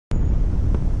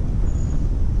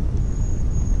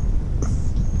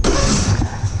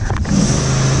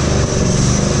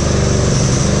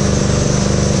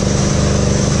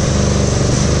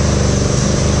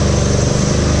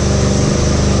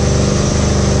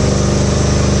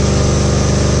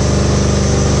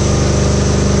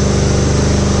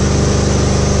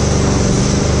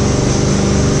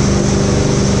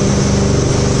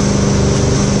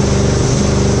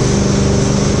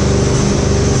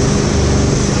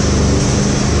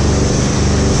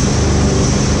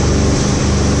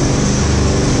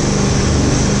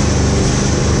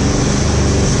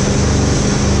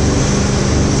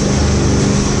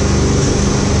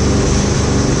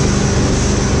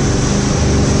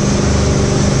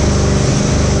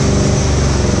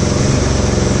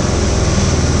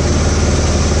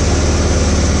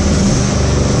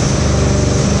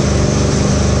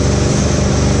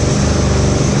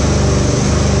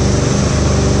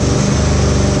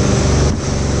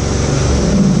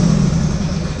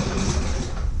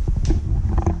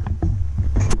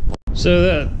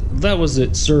So that was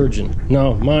it surging.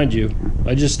 Now, mind you,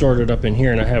 I just started up in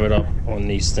here and I have it up on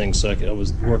these things, so I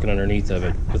was working underneath of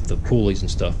it with the pulleys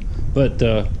and stuff. But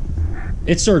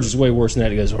it surges way worse than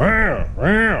that. It goes row,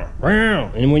 row,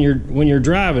 row, and when you're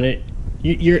driving it,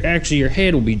 you're actually, your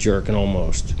head will be jerking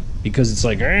almost, because it's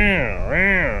like row,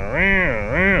 row,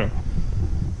 row, row.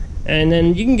 And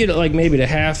then you can get it like maybe to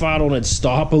half idle and it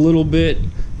stop a little bit.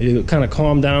 It'll kind of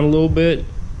calm down a little bit.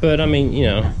 But I mean, you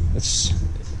know, it's,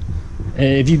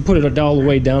 and if you put it all the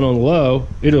way down on low,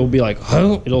 it'll be like,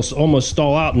 oh, it'll almost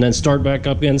stall out and then start back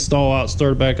up again, stall out,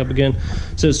 start back up again.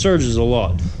 So it surges a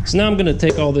lot. So now I'm going to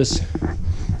take all this,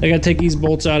 I got to take these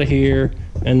bolts out of here,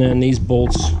 and then these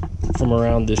bolts from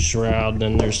around this shroud,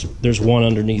 and then there's one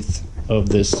underneath of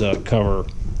this cover,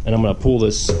 and I'm going to pull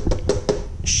this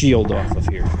shield off of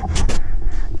here.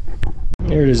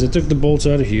 There it is. I took the bolts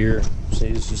out of here.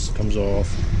 See, this just comes off.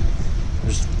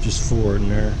 There's just 4 in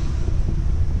there.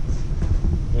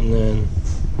 And then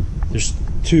there's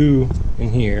 2 in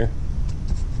here,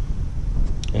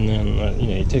 and then you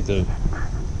know, I took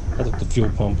the fuel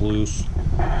pump loose,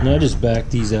 and I just backed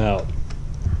these out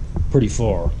pretty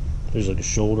far. There's like a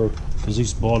shoulder, because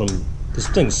these bottom, this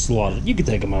thing's slotted. You can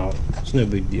take them out, it's no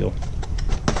big deal.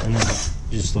 And then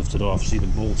you just lift it off. See, the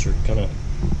bolts are kind of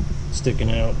sticking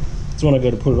out. So when I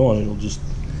go to put it on,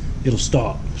 it'll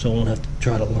stop, so I won't have to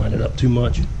try to line it up too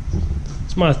much.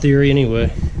 It's my theory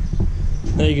anyway.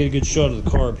 Now you get a good shot of the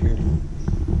carb here.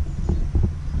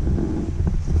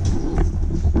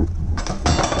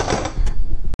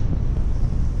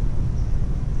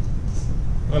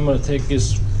 I'm going to take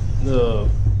the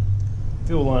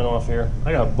fuel line off here.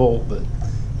 I got a bolt, but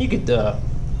you could,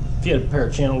 if you had a pair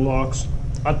of channel locks,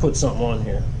 I'd put something on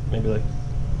here. Maybe like,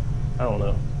 I don't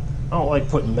know. I don't like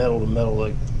putting metal to metal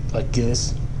like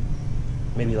this.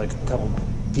 Maybe like a couple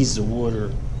pieces of wood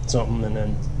or something,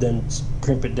 and then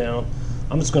crimp it down.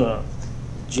 I'm just gonna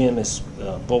jam this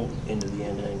bolt into the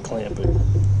end and then clamp it.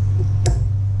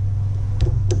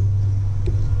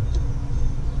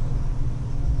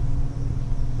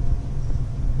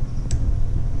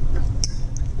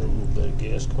 A little bit of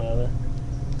gas come out of there.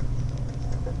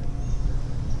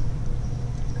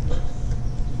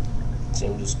 See,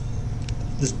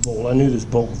 this bolt, I knew this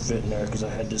bolt would fit in there because I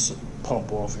had this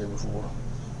pump off here before.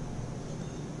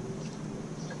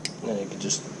 And it could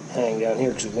just hang down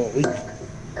here because it won't leak.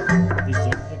 At least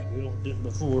I think it did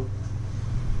before.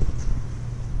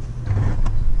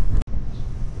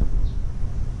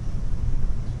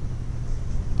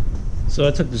 So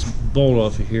I took this bolt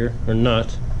off of here, or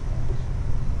nut.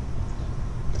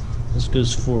 This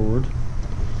goes forward.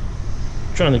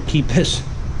 I'm trying to keep this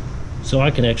so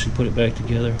I can actually put it back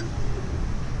together.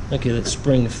 Okay, that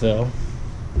spring fell.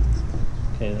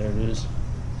 Okay, there it is.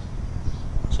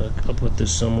 So I'll put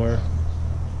this somewhere.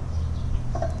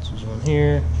 This is on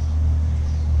here.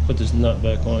 Put this nut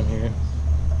back on here.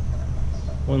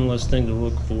 One less thing to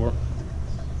look for.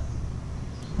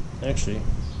 Actually,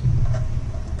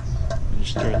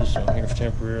 just throw this on here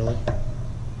temporarily.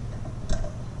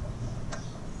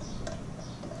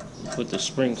 Put the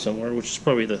spring somewhere, which is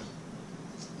probably the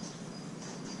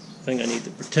thing I need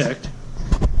to protect.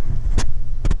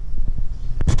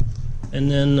 And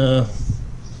then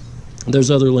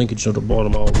there's other linkage on the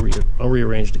bottom. I'll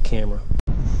rearrange the camera.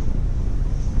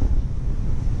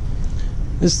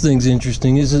 This thing's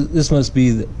interesting. This must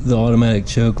be the automatic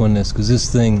choke on this, because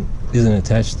this thing isn't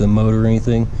attached to the motor or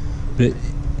anything. But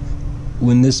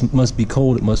when this must be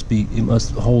cold, it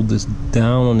must hold this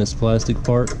down on this plastic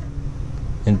part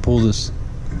and pull this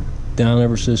down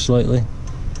ever so slightly,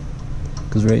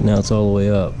 because right now it's all the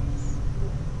way up.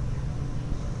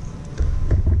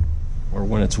 Or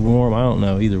when it's warm, I don't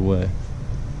know, either way.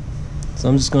 So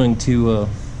I'm just going to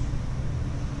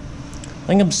I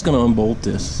think I'm just going to unbolt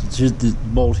this. It's just the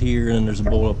bolt here, and then there's a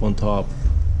bolt up on top,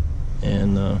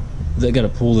 and they got to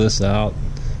pull this out.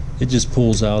 It just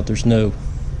pulls out. There's no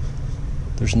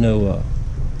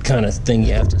kind of thing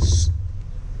you have to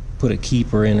put a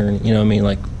keeper in, or you know what I mean,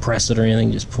 like press it or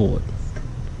anything. Just pull it.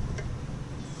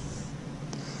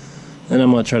 And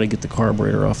I'm going to try to get the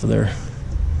carburetor off of there.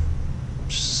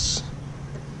 Just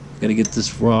got to get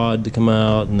this rod to come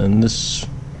out, and then this,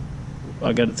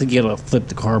 I got to think you got to flip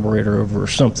the carburetor over or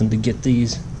something to get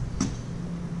these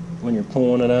when you're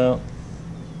pulling it out.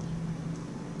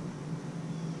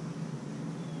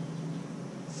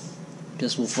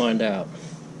 Guess we'll find out.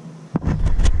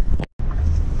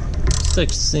 It's like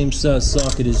the same size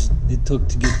socket as it took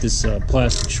to get this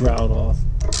plastic shroud off.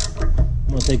 I'm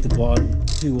going to take the bottom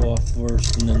two off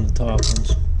first, and then the top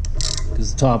ones,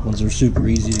 because the top ones are super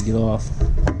easy to get off.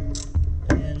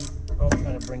 And I'll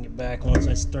try to bring it back once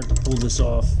I start to pull this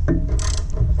off.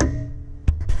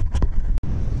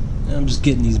 I'm just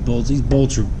getting these bolts. These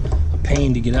bolts are a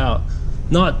pain to get out.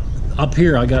 Not up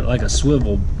here, I got like a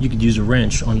swivel. You could use a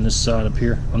wrench on this side up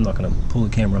here. I'm not gonna pull the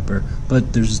camera up there,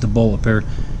 but there's just a bolt up there.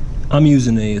 I'm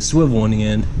using a swivel on the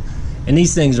end, and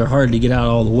these things are hard to get out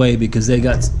all the way because they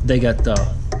got some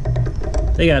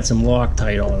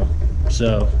Loctite on them.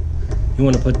 So you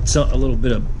want to put a little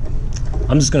bit of.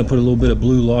 I'm just gonna put a little bit of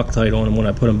blue Loctite on them when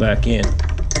I put them back in.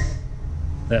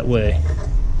 That way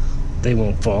they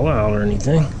won't fall out or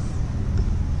anything.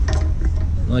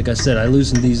 Like I said, I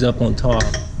loosened these up on top.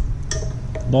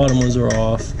 The bottom ones are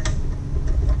off.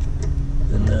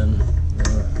 And then,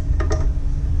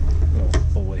 oh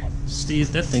boy. See,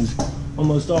 that thing's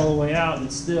almost all the way out and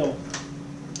it's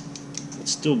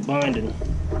still binding.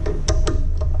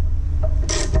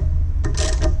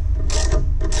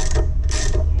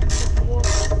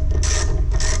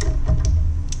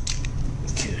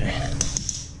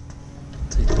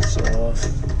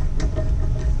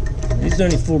 These are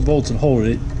only 4 bolts that hold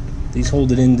it. These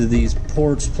hold it into these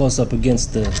ports plus up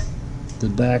against the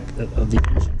back of the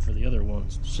engine for the other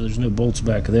ones. So there's no bolts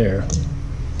back there.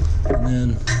 And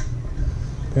then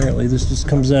apparently this just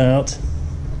comes out.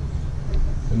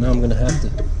 And now I'm going to have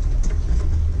to.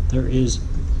 There is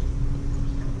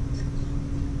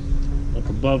up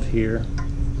above here.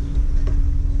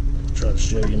 I'll try to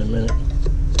show you in a minute.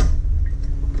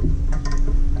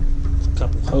 A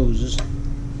couple hoses.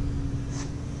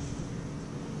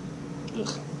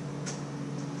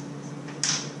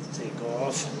 Take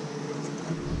off.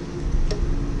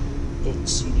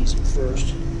 Let's see these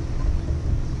first.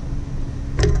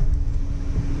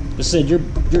 I said your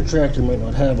tractor might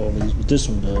not have all these, but this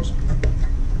one does.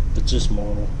 It's this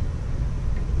model.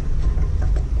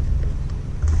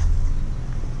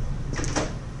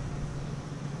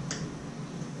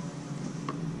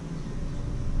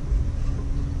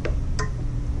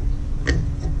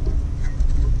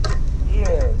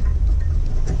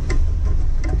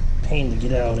 Pain to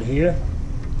get out of here.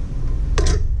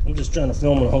 I'm just trying to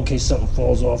film it in case something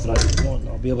falls off and I want, and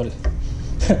I'll be able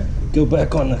to go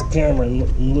back on the camera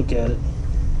and look at it.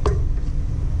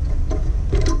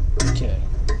 Okay,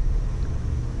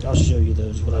 I'll show you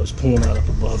those what I was pulling out up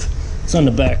above. It's on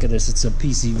the back of this. It's a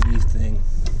PCV thing.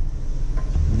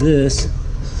 This,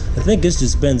 I think this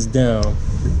just bends down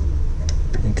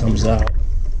and comes out.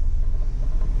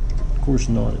 Of course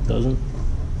not, it doesn't.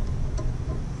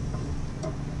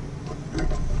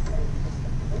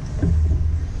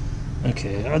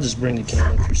 Okay, I'll just bring the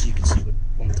camera up here so you can see what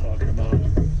I'm talking about.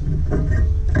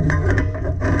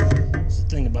 It's the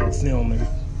thing about filming.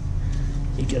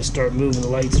 You gotta start moving the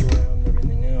lights around and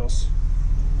everything else.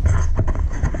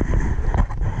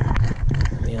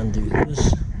 Let me undo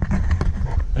this.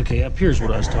 Okay, up here's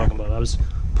what I was talking about. I was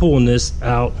pulling this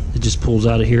out. It just pulls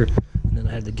out of here. And then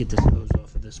I had to get this hose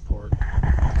off of this part.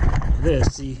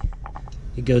 This, see,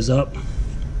 it goes up.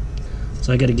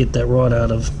 So I gotta get that rod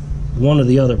out of one or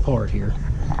the other part here,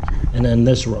 and then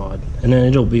this rod, and then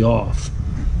it'll be off,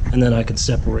 and then I can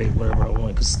separate whatever I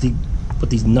want, because put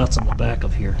these nuts on the back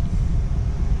of here.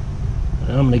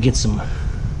 And I'm gonna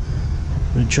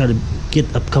try to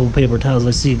get a couple paper towels.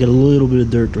 I see I got a little bit of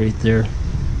dirt right there,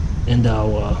 and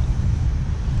I'll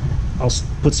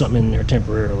put something in there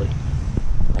temporarily.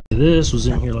 This was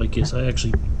in here like this. I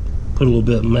actually put a little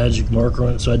bit of magic marker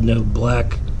on it so I'd know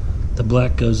the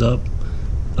black goes up.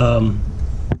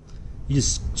 You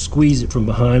just squeeze it from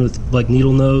behind with like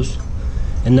needle nose,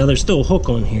 and now there's still a hook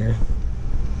on here,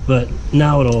 but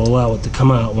now it'll allow it to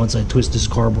come out once I twist this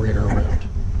carburetor around.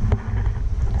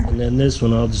 And then this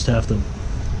one I'll just have to, you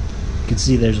can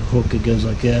see there's a hook that goes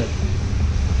like that.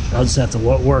 I'll just have to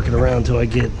work it around until I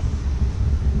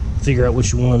figure out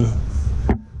which one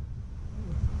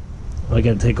I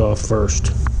gotta take off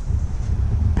first.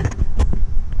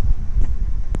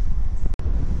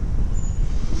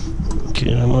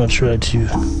 Okay, I'm gonna try to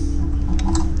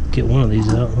get one of these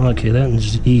out. Okay, that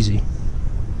one's easy.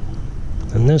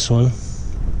 And this one,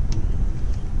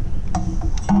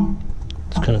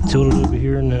 it's kind of tilted over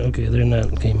here. Now, okay, then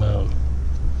that came out.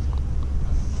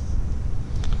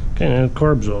 Okay, now the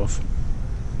carb's off.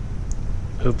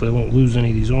 Hopefully I won't lose any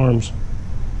of these arms.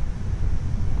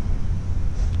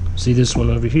 See this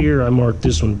one over here? I marked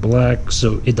this one black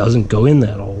so it doesn't go in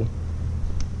that hole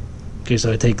in case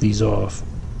I take these off.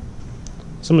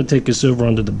 So I'm going to take this over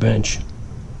onto the bench.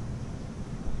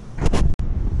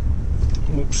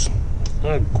 Oops.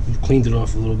 I cleaned it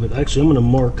off a little bit. Actually, I'm going to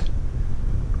mark.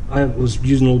 I was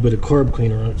using a little bit of carb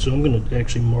cleaner on it, so I'm going to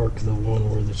actually mark the one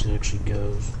where this actually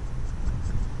goes.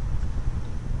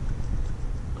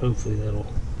 Hopefully that'll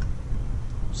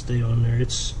stay on there.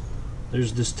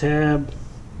 There's this tab,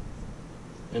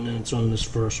 and then it's on this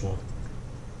first one.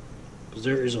 because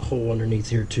there is a hole underneath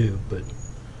here too. But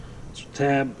it's a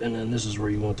tab, and then this is where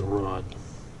you want the rod.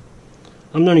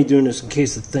 I'm only doing this in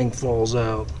case the thing falls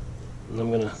out. And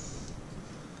I'm gonna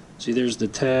see, there's the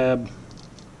tab,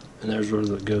 and there's where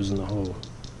it goes in the hole.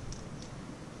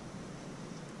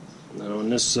 And then on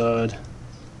this side,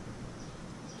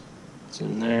 it's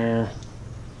in there.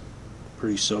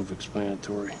 Pretty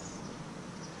self-explanatory.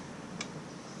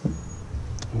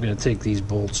 I'm going to take these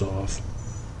bolts off.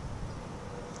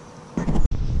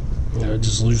 I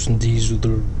just loosened these with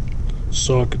the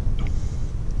socket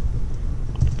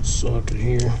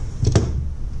here.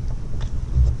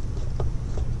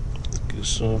 Get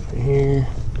this off here.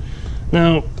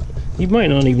 Now, you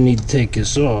might not even need to take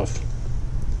this off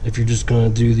if you're just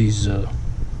going to do these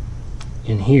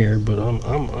in here, but I'm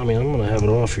going to have it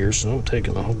off here, so I'm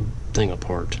taking the whole thing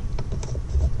apart.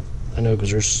 I know,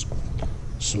 because there's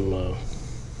some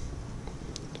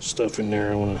stuff in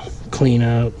there I want to clean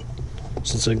out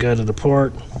since I got it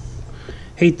apart.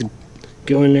 Hate to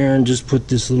go in there and just put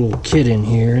this little kit in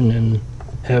here and then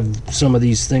have some of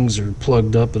these things are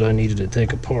plugged up that I needed to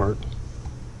take apart,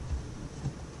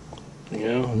 you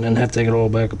know, and then have to take it all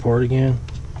back apart again,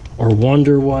 or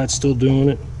wonder why it's still doing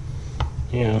it,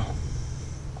 you know.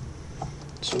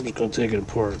 So I'm just going to take it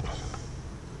apart.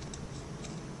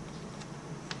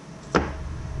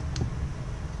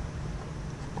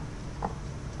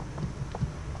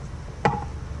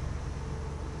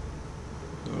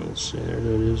 Let's see, there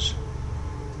that is.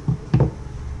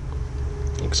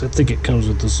 Because I think it comes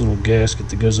with this little gasket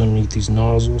that goes underneath these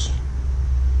nozzles.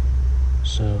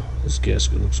 So this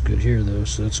gasket looks good here though,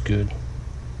 so that's good.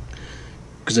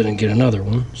 Because I didn't get another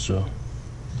one, so.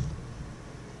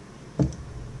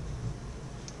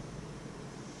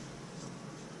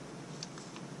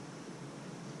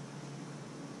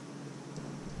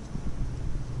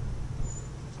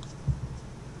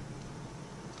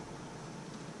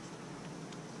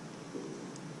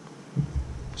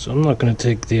 So I'm not going to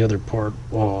take the other part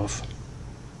off.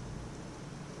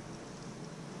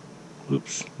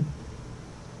 Oops.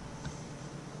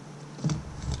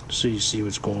 So you see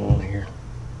what's going on here.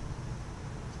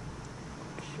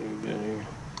 See what we got here.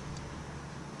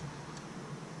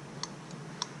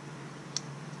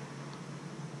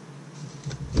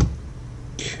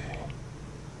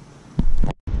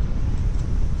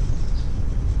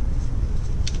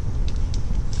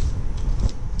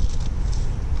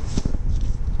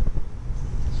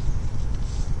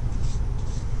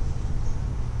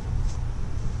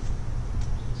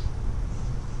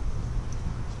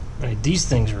 Right, these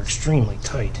things are extremely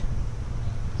tight.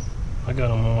 I got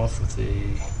them off with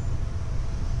a,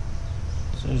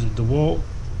 so there's a DeWalt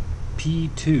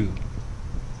P2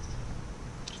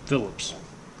 Phillips.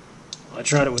 I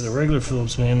tried it with a regular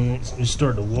Phillips, man, and it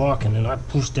started to walk, and then I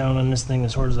pushed down on this thing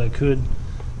as hard as I could,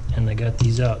 and I got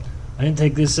these out. I didn't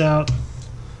take this out.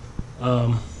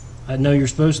 I know you're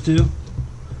supposed to.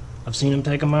 I've seen them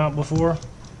take them out before.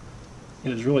 It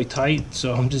was really tight,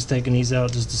 so I'm just taking these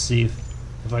out just to see if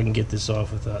I can get this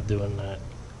off without doing that.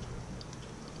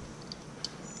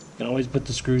 You can always put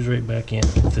the screws right back in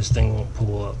if this thing won't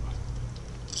pull up.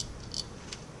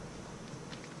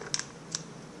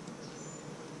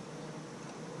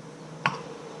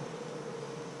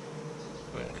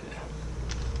 Okay.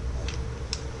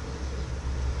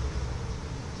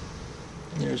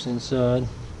 There's inside.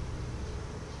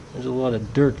 There's a lot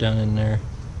of dirt down in there.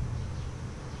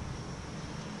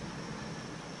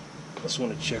 I just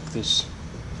want to check this.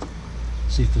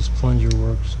 See if this plunger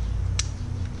works.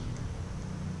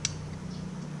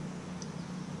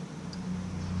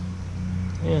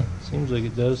 Yeah, seems like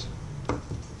it does. But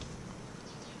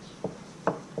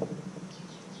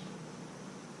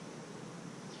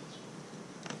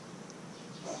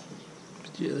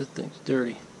yeah, that thing's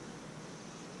dirty.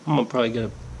 I'm gonna probably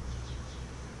gotta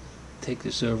take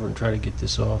this over and try to get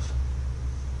this off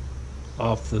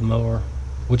the mower,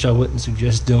 which I wouldn't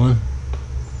suggest doing.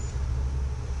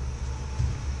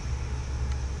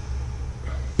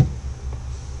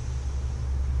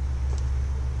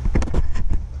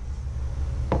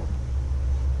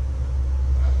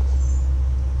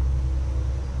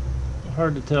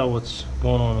 Hard to tell what's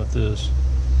going on with this.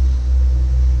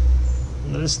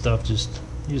 This stuff you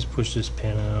just push this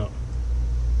pin out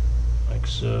like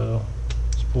so.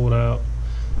 Just pull it out.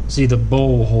 See, the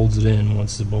bowl holds it in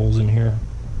once the bowl's in here.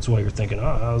 That's why you're thinking,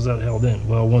 oh, how's that held in?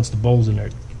 Well, once the bowl's in there,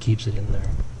 it keeps it in there.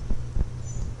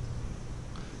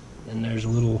 And there's a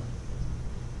little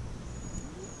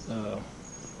the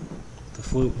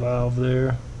float valve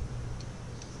there.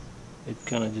 It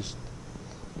kind of just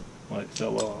like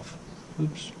fell off.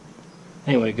 Oops.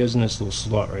 Anyway, it goes in this little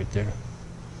slot right there.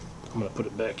 I'm going to put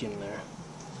it back in there.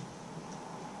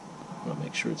 I'll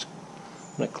make sure it's.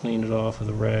 I'm gonna clean it off with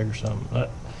a rag or something. You're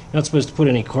not supposed to put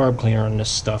any carb cleaner on this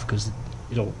stuff because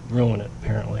it'll ruin it,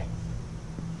 apparently.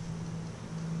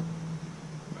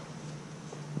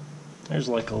 There's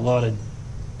like a lot of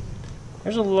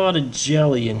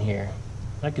jelly in here.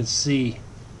 I can see.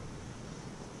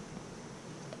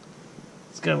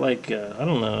 It's got like I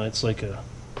don't know. It's like a.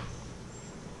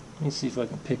 Let me see if I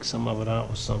can pick some of it out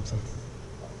with something.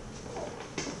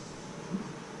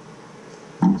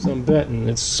 So I'm betting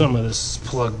it's some of this is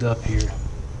plugged up here.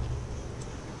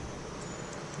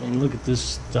 And look at this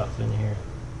stuff in here.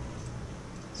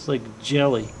 It's like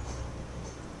jelly.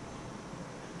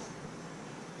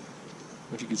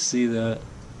 If you can see that.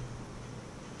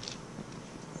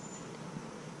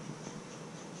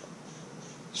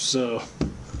 So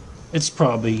it's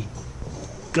probably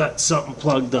got something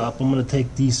plugged up. I'm going to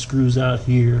take these screws out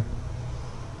here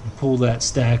and pull that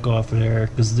stack off of there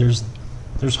because there's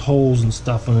holes and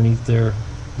stuff underneath their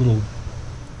little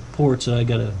ports that I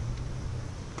gotta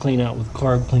clean out with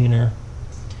carb cleaner.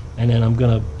 And then I'm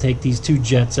gonna take these two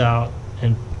jets out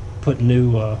and put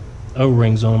new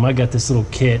O-rings on them. I got this little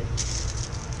kit.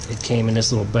 It came in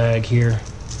this little bag here,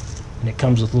 and it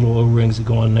comes with little O-rings that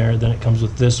go on there. Then it comes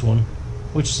with this one,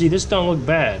 which, see, this don't look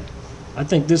bad. I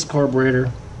think this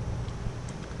carburetor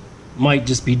might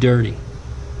just be dirty.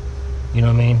 You know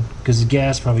what I mean? Because the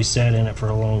gas probably sat in it for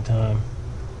a long time.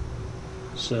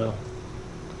 So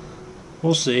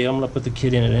we'll see. I'm gonna put the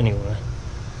kit in it anyway.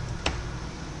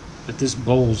 But this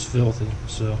bowl's filthy,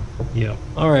 so yeah.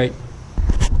 Alright.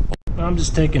 I'm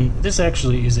just taking, this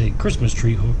actually is a Christmas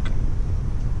tree hook.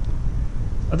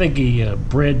 I think the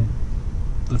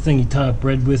thing you tie up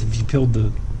bread with, if you peeled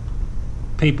the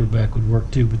paper back, would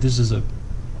work too. But this is a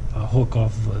hook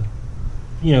off of a,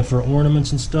 you know, for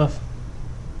ornaments and stuff.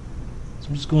 So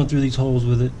I'm just going through these holes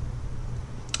with it.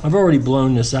 I've already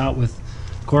blown this out with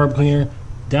carb cleaner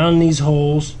down these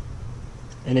holes,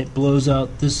 and it blows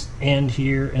out this end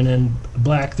here, and then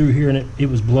black through here, and it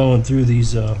was blowing through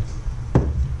these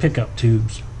pickup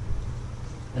tubes.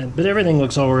 But everything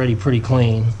looks already pretty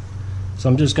clean, so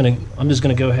I'm just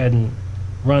gonna go ahead and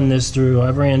run this through.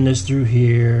 I've ran this through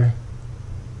here,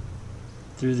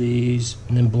 through these,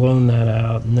 and then blown that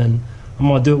out, and then I'm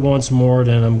gonna do it once more.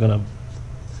 Then I'm gonna,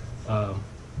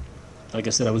 like I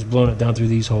said, I was blowing it down through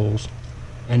these holes,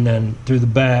 and then through the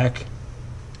back,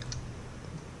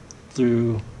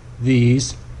 through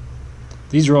these.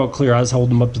 These are all clear. I just hold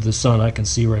them up to the sun. I can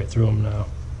see right through them now.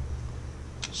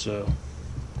 So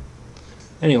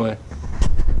anyway,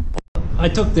 I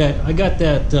got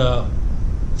that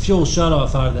fuel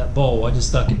shutoff out of that bowl. I just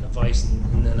stuck it in the vise,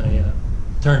 and then I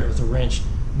turned it with a wrench.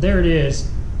 There it is.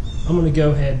 I'm going to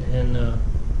go ahead and I'm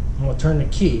going to turn the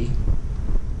key.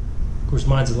 Of course,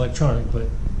 mine's electronic, but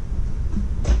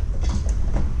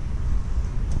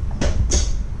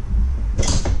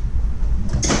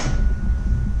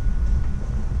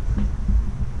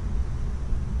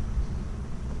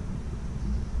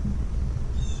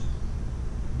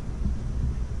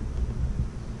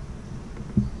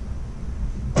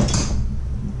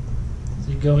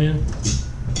go in.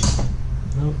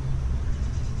 Nope.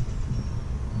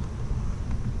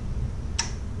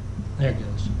 There it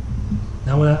goes.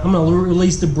 Now I'm going to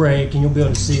release the brake, and you'll be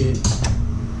able to see it,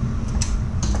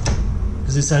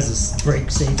 because this has a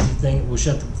brake safety thing. It will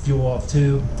shut the fuel off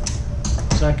too,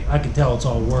 so I can tell it's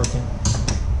all working.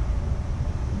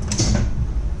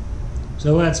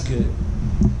 So that's good.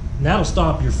 And that'll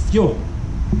stop your fuel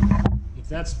if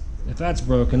that's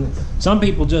broken. Some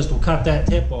people just will cut that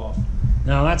tip off.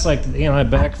 Now that's like the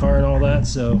anti-backfire and all that,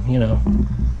 so you know,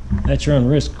 that's your own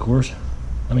risk, of course.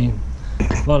 I mean,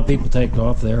 a lot of people take it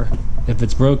off there if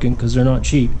it's broken because they're not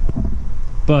cheap.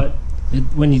 But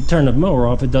when you turn the mower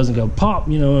off, it doesn't go pop,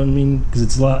 you know what I mean? Because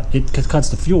it cuts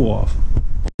the fuel off.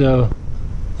 So I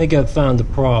think I've found the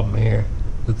problem here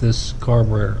with this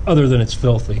carburetor, other than it's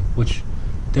filthy, which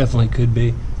definitely could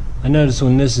be. I noticed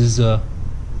when this is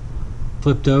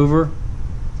flipped over,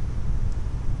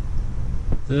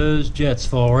 those jets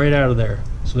fall right out of there.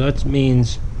 So that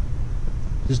means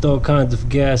just all kinds of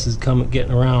gases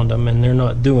getting around them, and they're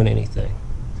not doing anything.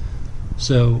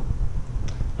 So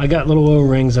I got little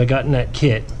O-rings I got in that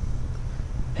kit,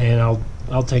 and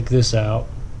I'll take this out.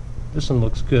 This one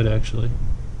looks good actually,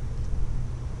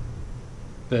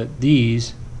 but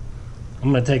these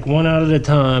I'm going to take one out at a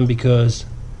time because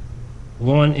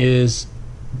one is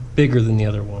bigger than the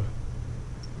other one,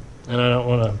 and I don't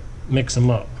want to mix them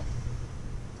up.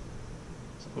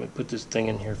 Let me put this thing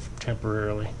in here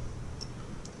temporarily.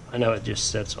 I know it just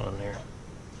sits on there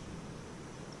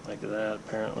like that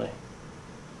apparently.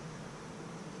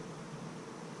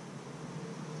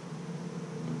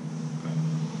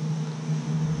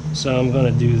 So I'm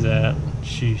going to do that.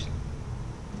 She's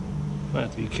I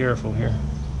have to be careful here.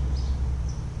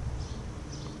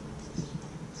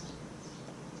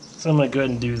 So I'm going to go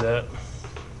ahead and do that.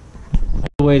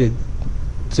 Waited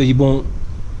so you won't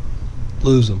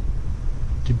lose them.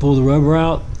 You pull the rubber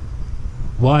out.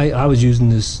 Why I was using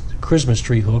this Christmas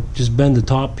tree hook, just bend the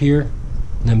top here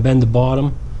and then bend the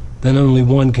bottom, then only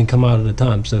one can come out at a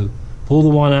time. So pull the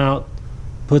one out,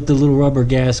 put the little rubber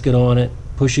gasket on it,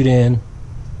 push it in,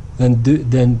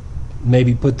 then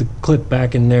maybe put the clip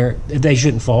back in there. They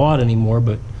shouldn't fall out anymore,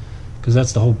 but because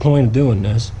that's the whole point of doing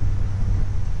this.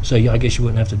 So I guess you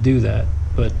wouldn't have to do that,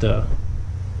 but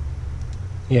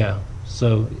yeah,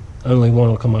 so only one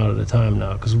will come out at a time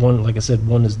now, because one, like I said,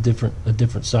 one is a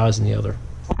different size than the other.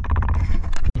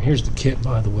 Here's the kit,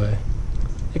 by the way.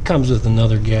 It comes with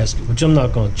another gasket, which I'm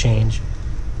not going to change.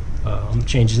 I'm going to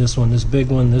change this one, this big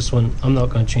one, this one. I'm not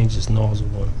going to change this nozzle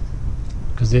one,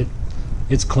 because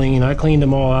it's clean. I cleaned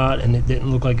them all out, and it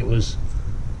didn't look like it was,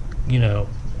 you know,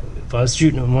 if I was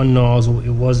shooting in one nozzle,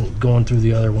 it wasn't going through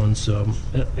the other one, so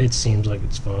it seems like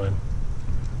it's fine.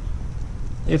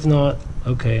 If not,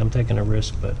 okay, I'm taking a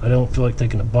risk, but I don't feel like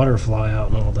taking a butterfly out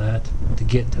and all that to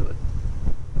get to it.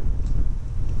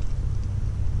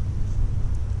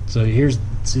 So here's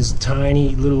this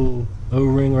tiny little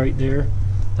O-ring right there.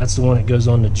 That's the one that goes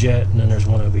on the jet, and then there's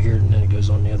one over here, and then it goes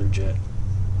on the other jet.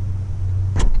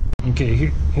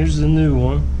 Okay, here's the new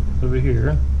one over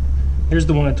here. Here's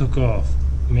the one I took off.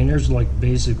 I mean, there's like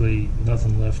basically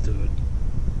nothing left to it.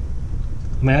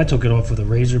 I mean, I took it off with a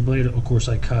razor blade. Of course,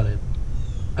 I cut it.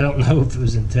 I don't know if it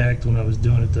was intact when I was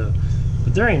doing it though,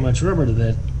 but there ain't much rubber to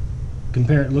that.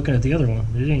 Compared, looking at the other one,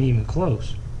 it ain't even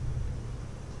close.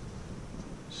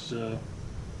 So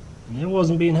it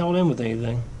wasn't being held in with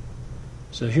anything.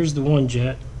 So here's the one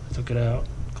jet. I took it out,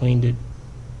 cleaned it,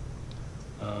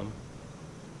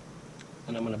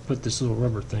 and I'm going to put this little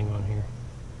rubber thing on here.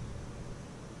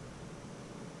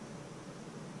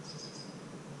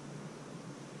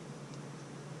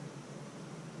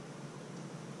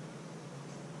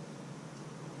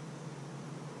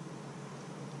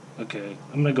 Okay,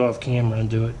 I'm going to go off camera and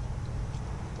do it.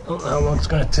 I don't know how long it's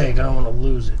going to take. I don't want to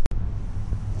lose it.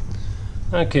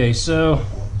 Okay, so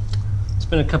it's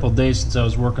been a couple days since I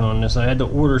was working on this. I had to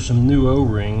order some new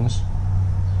O-rings.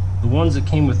 The ones that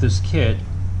came with this kit,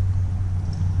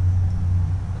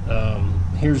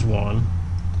 here's one.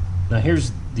 Now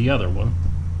here's the other one.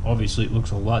 Obviously it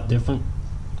looks a lot different.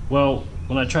 Well,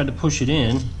 when I tried to push it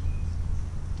in,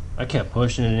 I kept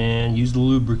pushing it in, used the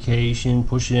lubrication,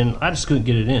 push it in. I just couldn't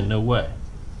get it in, no way.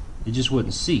 It just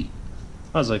wouldn't seat.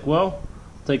 I was like, well,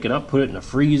 take it up, put it in the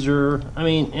freezer. I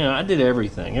mean, you know, I did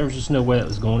everything. There was just no way that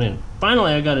was going in.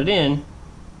 Finally, I got it in,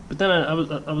 but then I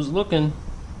was looking,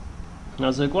 and I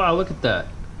was like, wow, look at that.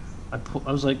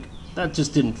 I was like, that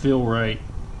just didn't feel right.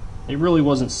 It really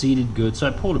wasn't seated good, so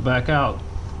I pulled it back out,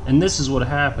 and this is what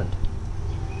happened.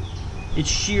 It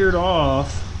sheared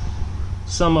off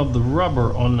some of the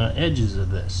rubber on the edges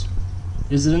of this.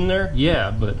 Is it in there?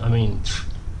 Yeah, but I mean,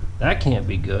 that can't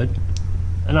be good.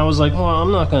 And I was like, well,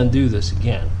 I'm not going to do this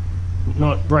again.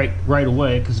 Not right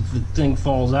away, because if the thing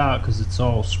falls out because it's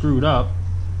all screwed up.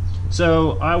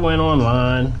 So I went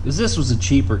online, because this was a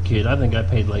cheaper kit. I think I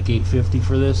paid like $8.50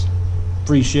 for this.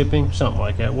 Free shipping, something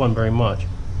like that. It wasn't very much.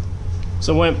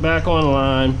 So I went back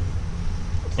online,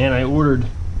 and I ordered,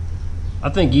 I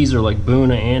think these are like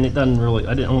Buna, and it doesn't really,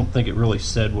 I don't think it really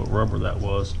said what rubber that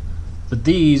was. But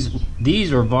these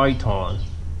are Viton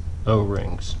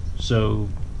O-rings. So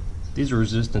these are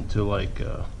resistant to like,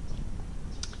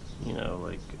 you know,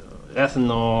 like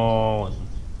ethanol and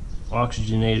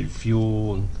oxygenated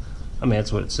fuel, and I mean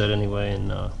that's what it said anyway.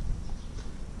 And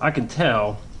I can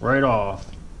tell right off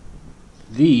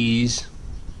these.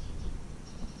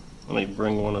 Let me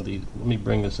bring one of these. Let me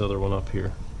bring this other one up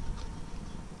here.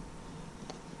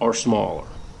 Are smaller.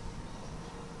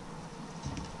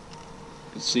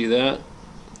 You can see that.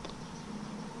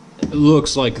 It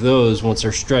looks like those once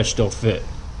they're stretched don't fit.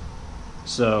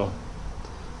 So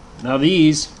now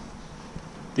these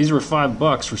were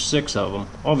 $5 for 6 of them.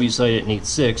 Obviously I didn't need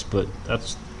 6, but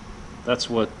that's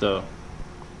what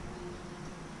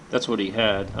he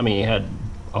had. I mean, he had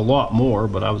a lot more,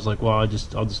 but I was like, well, I'll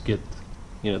just get,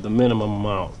 you know, the minimum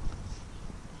amount.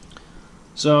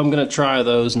 So I'm gonna try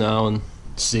those now and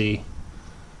see.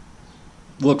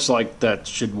 Looks like that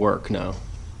should work now.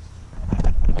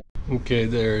 Okay,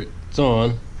 there, it's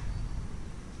on.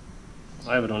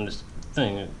 I have it on this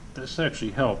thing. This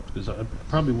actually helped, because I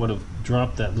probably would have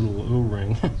dropped that little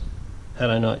O-ring had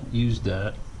I not used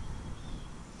that.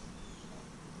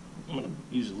 I'm going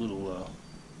to use a little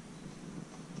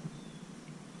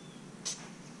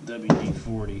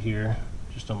WD-40 here,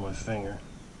 just on my finger.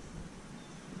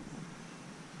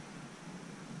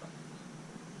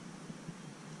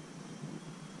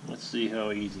 Let's see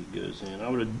how easy it goes in.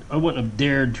 I wouldn't have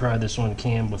dared try this on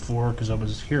cam before because I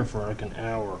was here for like an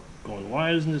hour going,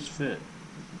 why doesn't this fit?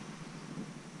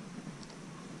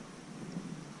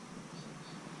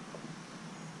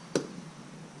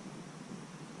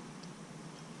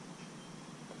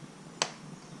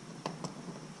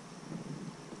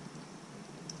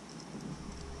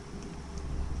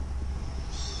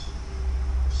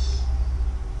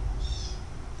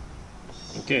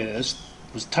 Okay, this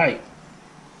was tight,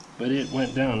 but it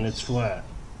went down and it's flat.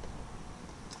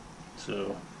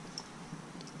 So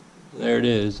there it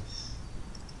is.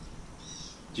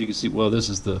 As you can see, well, this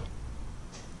is the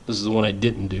one I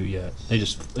didn't do yet. It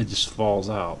just falls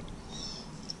out.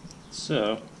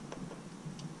 So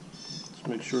let's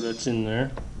make sure that's in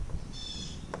there.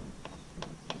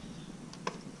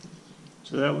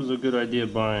 So that was a good idea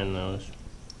buying those,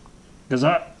 because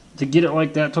to get it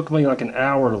like that took me like an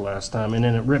hour the last time, and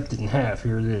then it ripped it in half.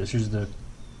 Here it is.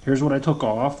 Here's what I took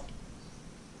off.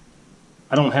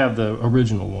 I don't have the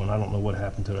original one. I don't know what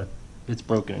happened to it. It's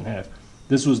broken in half.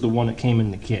 This was the one that came in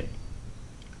the kit.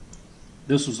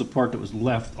 This was the part that was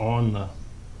left on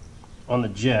the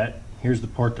jet. Here's the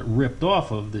part that ripped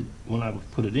off of the when I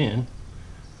put it in.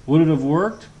 Would it have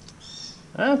worked?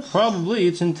 Probably.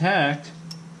 It's intact.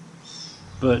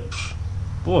 But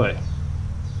boy,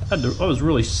 I was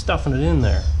really stuffing it in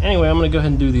there. Anyway, I'm going to go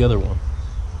ahead and do the other one.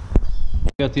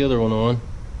 Got the other one on.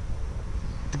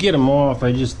 To get them off,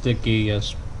 I just stick a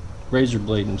razor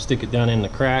blade and stick it down in the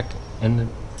crack, and then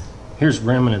here's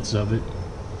remnants of it.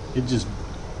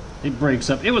 It breaks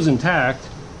up. It was intact.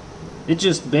 It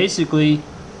just basically,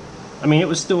 I mean, it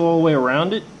was still all the way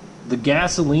around it. The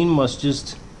gasoline must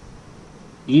just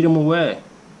eat them away,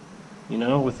 you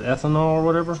know, with ethanol or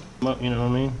whatever. You know what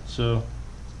I mean? So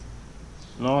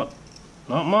not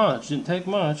much. Didn't take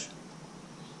much.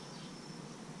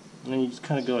 And then you just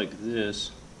kind of go like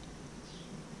this.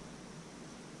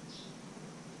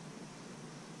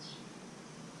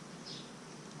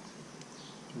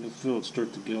 You'll feel it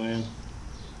start to go in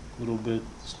a little bit.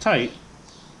 It's tight.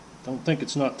 Don't think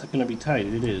it's not going to be tight.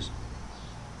 It is.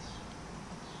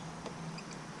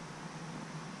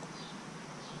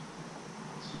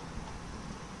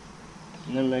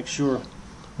 And then make sure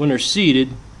when they're seated,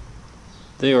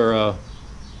 they are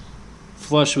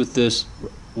flush with this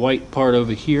white part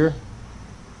over here.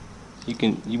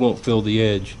 You won't feel the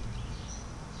edge.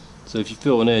 So if you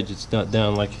feel an edge, it's not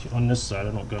down like on this side.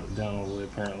 I don't got it down all the way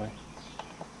apparently.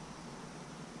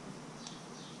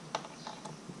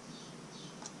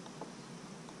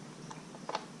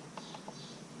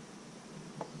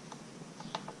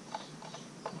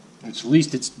 At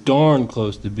least it's darn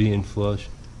close to being flush.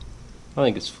 I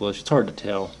think it's flush. It's hard to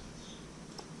tell.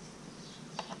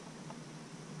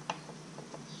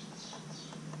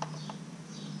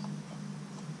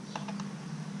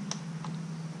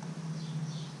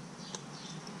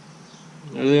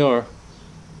 There they are.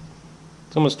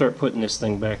 So I'm going to start putting this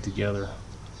thing back together.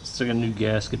 Let's take a new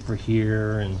gasket for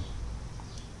here and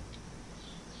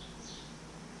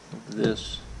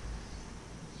this.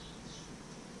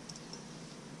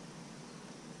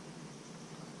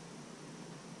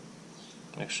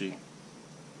 Actually,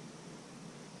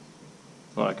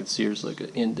 well, I can see there's like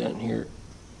an indent here.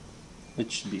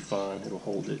 It should be fine. It'll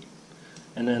hold it.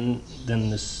 And then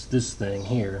this thing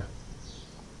here,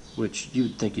 which you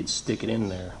would think you'd stick it in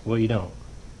there. Well, you don't.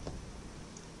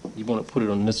 You want to put it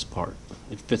on this part.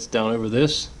 It fits down over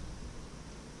this,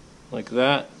 like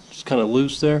that. Just kind of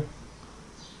loose there.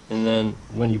 And then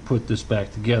when you put this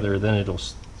back together, then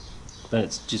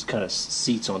it's just kind of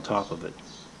seats on top of it.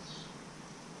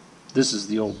 This is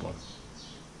the old one.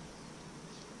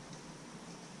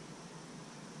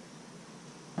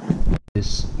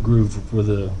 This groove where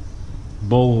the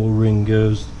bowl ring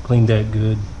goes, cleaned that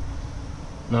good.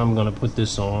 Now I'm going to put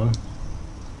this on.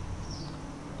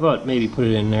 But maybe put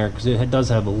it in there because it does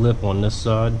have a lip on this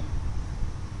side.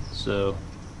 So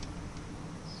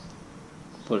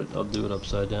I'll do it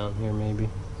upside down here maybe.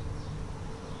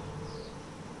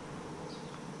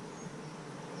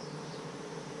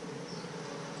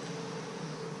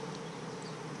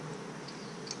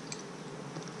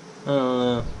 I don't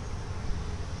know.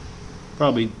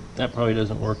 That probably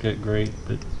doesn't work that great,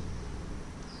 but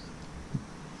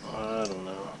I don't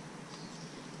know.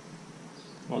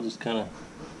 I'll just kind of,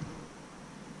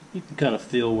 you can kind of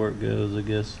feel where it goes, I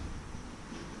guess.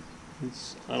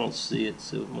 I don't see it,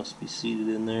 so it must be seated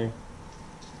in there.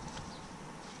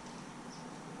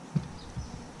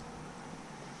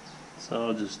 So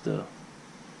I'll just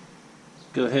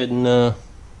go ahead and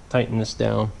tighten this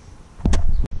down.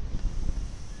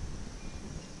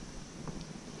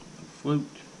 Float.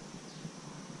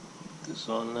 Put this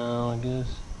on now, I guess.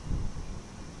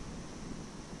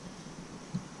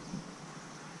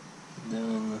 Down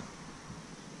in the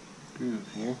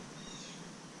groove here.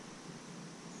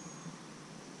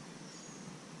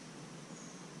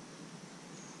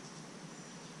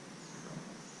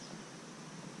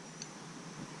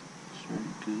 Sure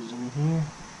it goes in here.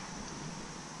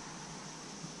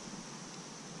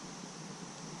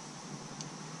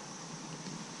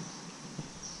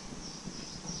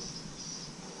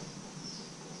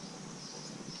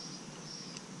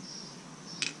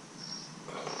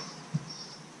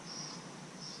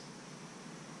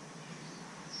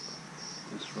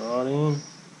 This rod in.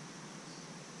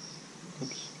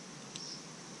 Oops.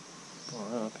 Pull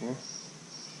that up here.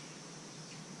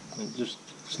 It just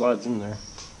slides in there.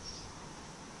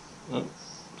 Oh,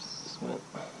 this went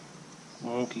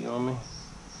wonky on me.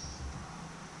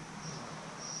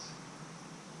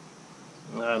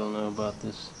 I don't know about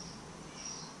this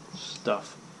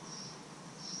stuff.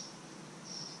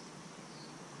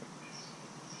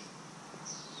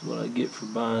 This is what I get for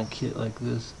buying a kit like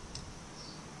this.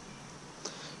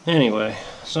 Anyway,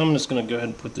 so I'm just going to go ahead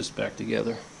and put this back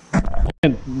together.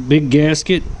 Big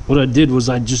gasket. What I did was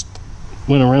I just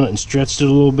went around it and stretched it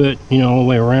a little bit, you know, all the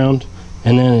way around,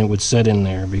 and then it would set in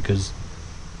there because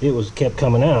it was kept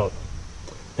coming out.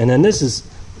 And then this is,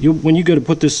 when you go to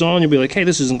put this on, you'll be like, hey,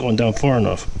 this isn't going down far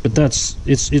enough. But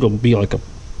it'll be like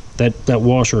that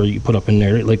washer you put up in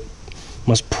there, it like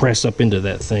must press up into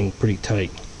that thing pretty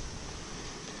tight.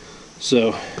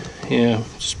 So yeah,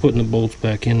 just putting the bolts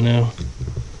back in now.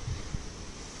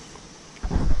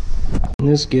 And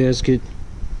this gasket,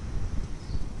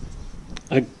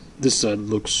 this side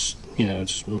looks, you know,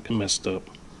 it's messed up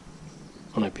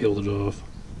when I peeled it off.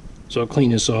 So I'll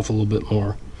clean this off a little bit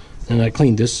more. And I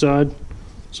cleaned this side,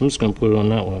 so I'm just going to put it on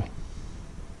that way.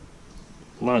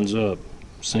 Lines up,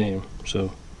 same.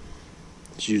 So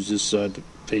let's use this side to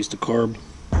face the carb.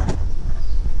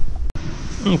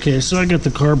 Okay, so I got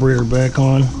the carburetor back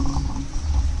on.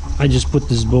 I just put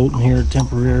this bolt in here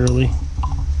temporarily,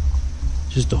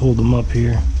 just to hold them up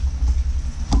here.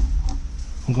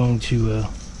 I'm going to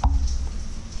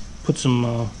put some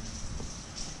a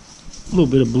little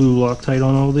bit of blue Loctite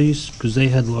on all these because they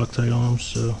had Loctite on them,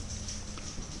 so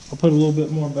I'll put a little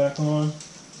bit more back on.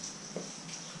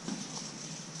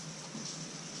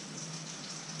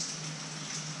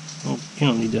 Oh, you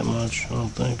don't need that much, I don't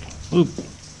think. Oop.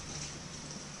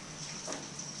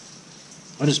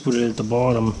 I just put it at the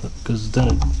bottom because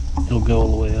then it'll go all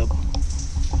the way up.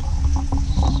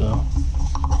 So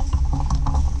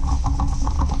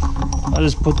I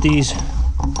just put these.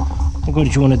 I think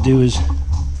what you want to do is,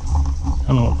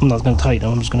 I'm not going to tighten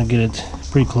them, I'm just going to get it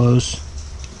pretty close.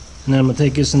 And then I'm going to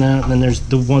take this and that, and then there's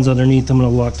the ones underneath, I'm going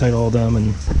to Loctite all them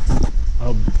and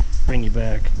I'll bring you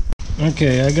back.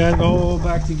 Okay, I got it all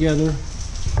back together.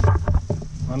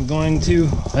 I'm going to,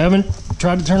 I haven't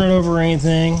tried to turn it over or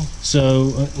anything,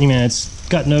 so you know, it's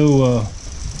got no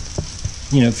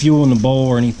you know, fuel in the bowl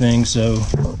or anything, so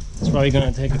it's probably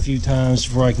going to take a few times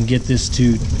before I can get this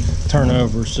to turn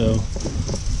over. So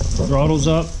throttle's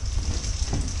up,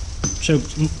 choke,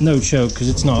 no choke because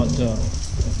it's not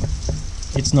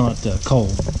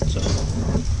cold. So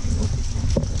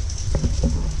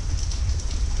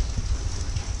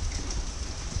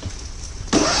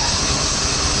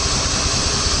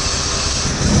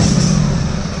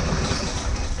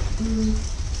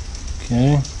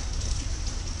okay.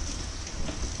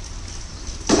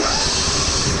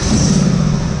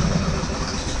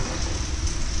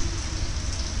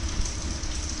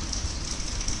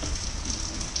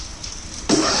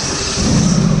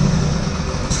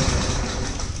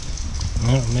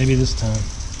 Well, maybe this time.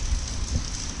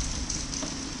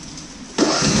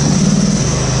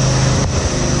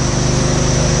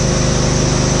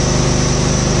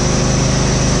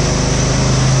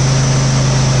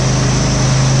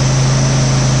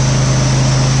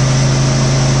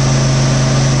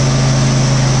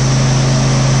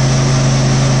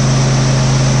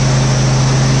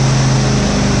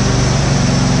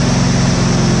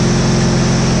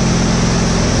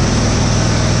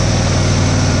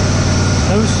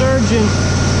 No surging.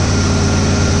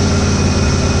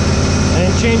 I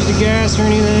didn't change the gas or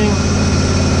anything.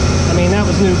 I mean, that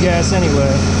was new gas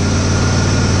anyway.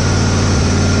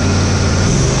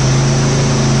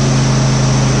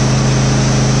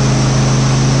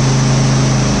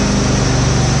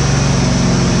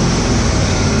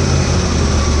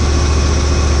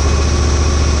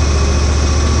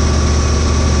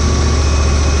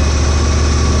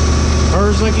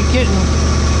 Purrs like a kitten.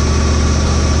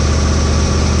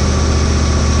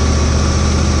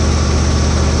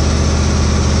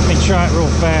 try it real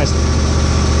fast.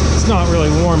 It's not really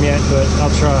warm yet, but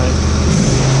I'll try it.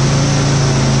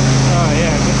 Oh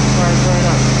yeah, get the tires right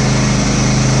up.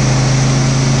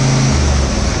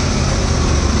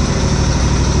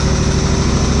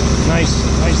 Nice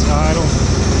idle.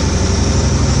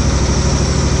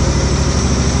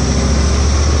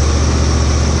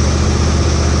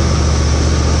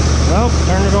 Well,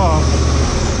 turn it off.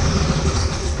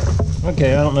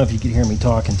 Okay, I don't know if you could hear me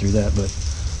talking through that, but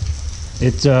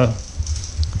it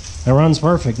runs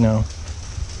perfect now.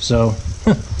 So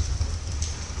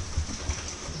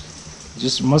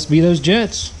just must be those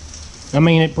jets. I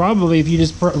mean, it probably, if you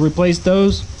just replace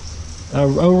those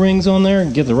O-rings on there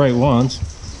and get the right ones,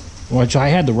 which I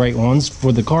had the right ones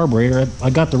for the carburetor. I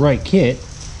got the right kit.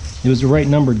 It was the right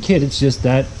numbered kit. It's just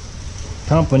that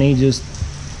company just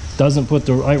doesn't put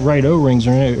the right O-rings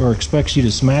in it, or expects you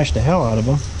to smash the hell out of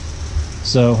them.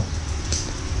 So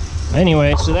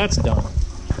anyway, so that's done.